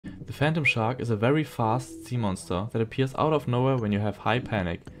Phantom Shark is a very fast sea monster that appears out of nowhere when you have high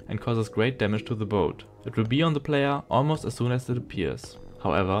panic and causes great damage to the boat. It will be on the player almost as soon as it appears.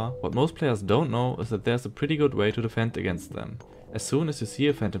 However, what most players don't know is that there's a pretty good way to defend against them. As soon as you see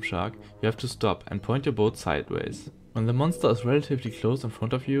a Phantom Shark, you have to stop and point your boat sideways. When the monster is relatively close in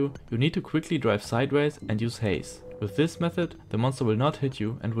front of you, you need to quickly drive sideways and use haze. With this method, the monster will not hit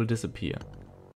you and will disappear.